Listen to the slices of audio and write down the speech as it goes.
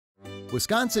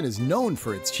Wisconsin is known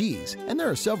for its cheese, and there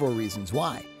are several reasons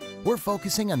why. We're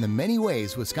focusing on the many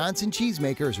ways Wisconsin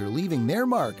cheesemakers are leaving their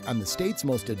mark on the state's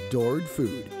most adored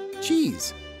food,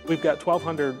 cheese. We've got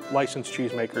 1,200 licensed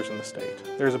cheesemakers in the state.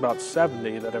 There's about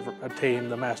 70 that have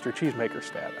attained the master cheesemaker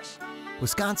status.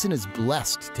 Wisconsin is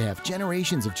blessed to have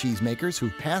generations of cheesemakers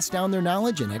who've passed down their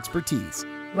knowledge and expertise.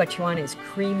 What you want is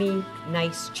creamy,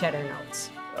 nice cheddar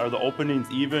notes. Are the openings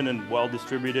even and well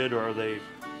distributed, or are they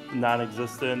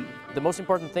non-existent? The most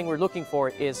important thing we're looking for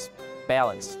is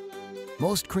balance.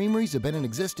 Most creameries have been in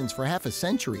existence for half a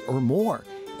century or more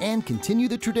and continue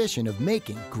the tradition of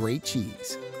making great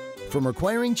cheese. From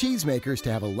requiring cheesemakers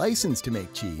to have a license to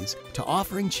make cheese, to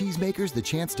offering cheesemakers the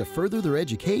chance to further their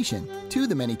education, to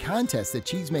the many contests that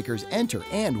cheesemakers enter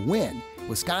and win,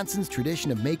 Wisconsin's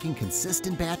tradition of making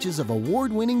consistent batches of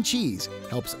award-winning cheese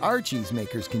helps our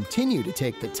cheesemakers continue to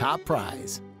take the top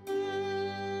prize.